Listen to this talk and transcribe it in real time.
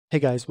Hey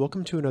guys,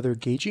 welcome to another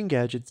Gauging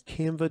Gadgets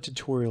Canva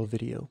tutorial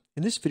video.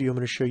 In this video, I'm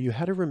going to show you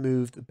how to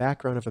remove the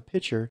background of a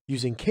picture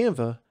using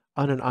Canva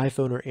on an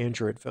iPhone or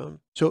Android phone.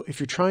 So if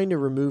you're trying to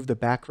remove the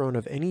background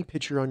of any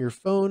picture on your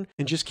phone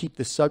and just keep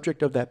the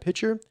subject of that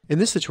picture, in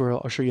this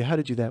tutorial, I'll show you how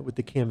to do that with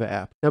the Canva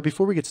app. Now,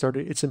 before we get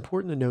started, it's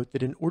important to note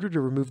that in order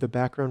to remove the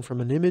background from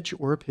an image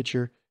or a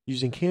picture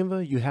using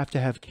Canva, you have to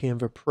have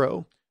Canva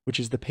Pro, which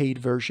is the paid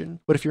version.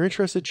 But if you're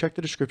interested, check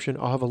the description.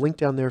 I'll have a link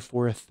down there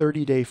for a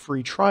 30-day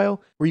free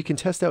trial where you can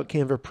test out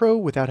Canva Pro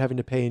without having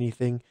to pay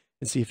anything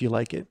and see if you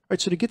like it. All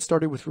right, so to get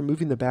started with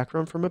removing the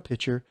background from a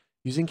picture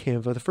using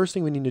Canva, the first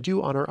thing we need to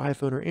do on our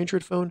iPhone or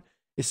Android phone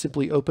is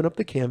simply open up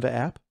the Canva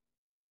app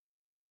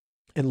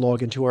and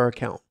log into our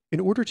account. In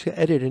order to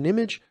edit an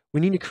image,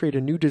 we need to create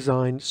a new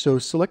design. So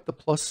select the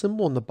plus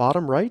symbol in the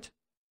bottom right,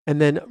 and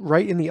then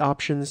right in the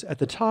options at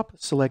the top,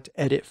 select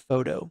Edit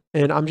Photo.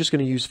 And I'm just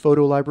going to use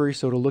Photo Library,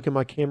 so to look at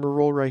my camera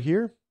roll right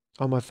here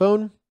on my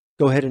phone,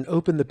 go ahead and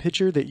open the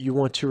picture that you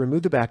want to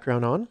remove the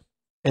background on,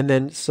 and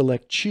then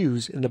select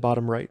Choose in the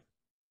bottom right.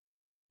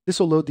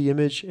 This will load the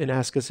image and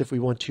ask us if we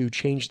want to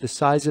change the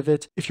size of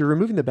it. If you're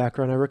removing the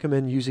background, I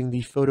recommend using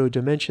the Photo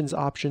Dimensions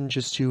option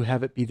just to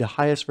have it be the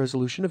highest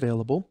resolution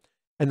available,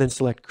 and then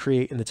select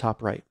Create in the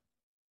top right.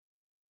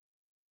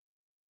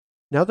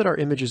 Now that our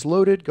image is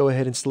loaded, go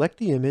ahead and select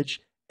the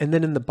image, and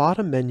then in the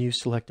bottom menu,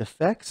 select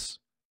Effects,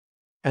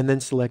 and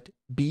then select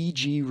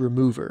BG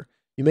Remover.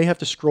 You may have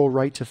to scroll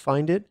right to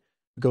find it.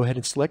 Go ahead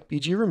and select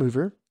BG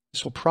Remover.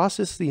 This will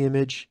process the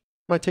image.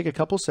 It might take a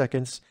couple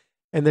seconds,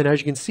 and then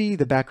as you can see,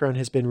 the background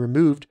has been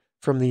removed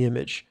from the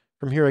image.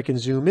 From here, I can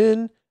zoom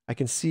in. I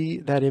can see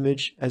that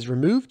image as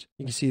removed.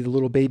 You can see the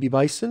little baby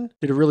bison.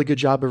 Did a really good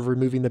job of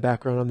removing the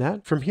background on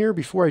that. From here,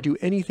 before I do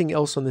anything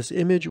else on this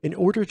image, in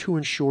order to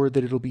ensure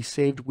that it'll be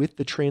saved with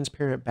the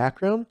transparent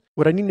background,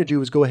 what I need to do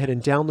is go ahead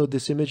and download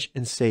this image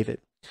and save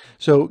it.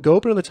 So go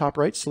open on the top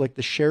right, select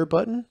the share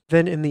button.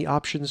 Then in the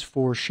options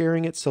for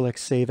sharing it, select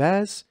Save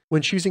As.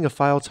 When choosing a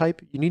file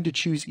type, you need to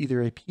choose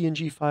either a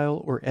PNG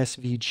file or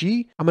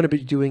SVG. I'm going to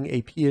be doing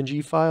a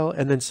PNG file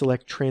and then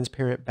select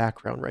transparent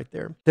background right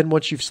there. Then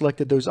once you've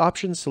selected those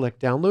options, select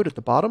download at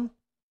the bottom.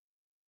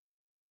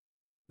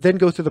 Then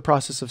go through the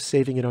process of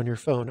saving it on your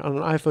phone. On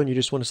an iPhone, you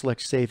just want to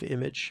select Save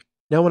Image.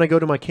 Now when I go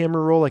to my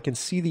camera roll, I can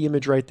see the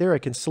image right there. I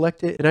can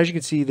select it. And as you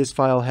can see, this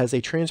file has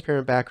a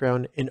transparent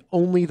background and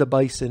only the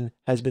bison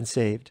has been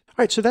saved. All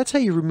right, so that's how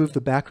you remove the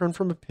background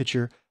from a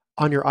picture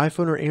on your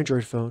iPhone or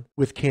Android phone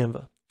with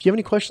Canva. If you have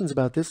any questions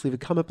about this, leave a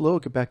comment below. I'll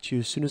get back to you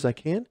as soon as I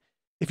can.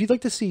 If you'd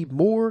like to see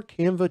more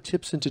Canva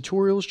tips and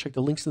tutorials, check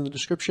the links in the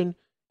description.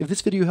 If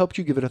this video helped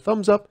you, give it a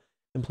thumbs up,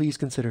 and please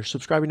consider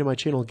subscribing to my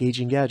channel,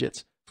 Gauging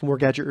Gadgets, for more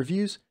gadget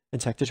reviews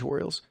and tech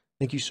tutorials.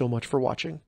 Thank you so much for watching.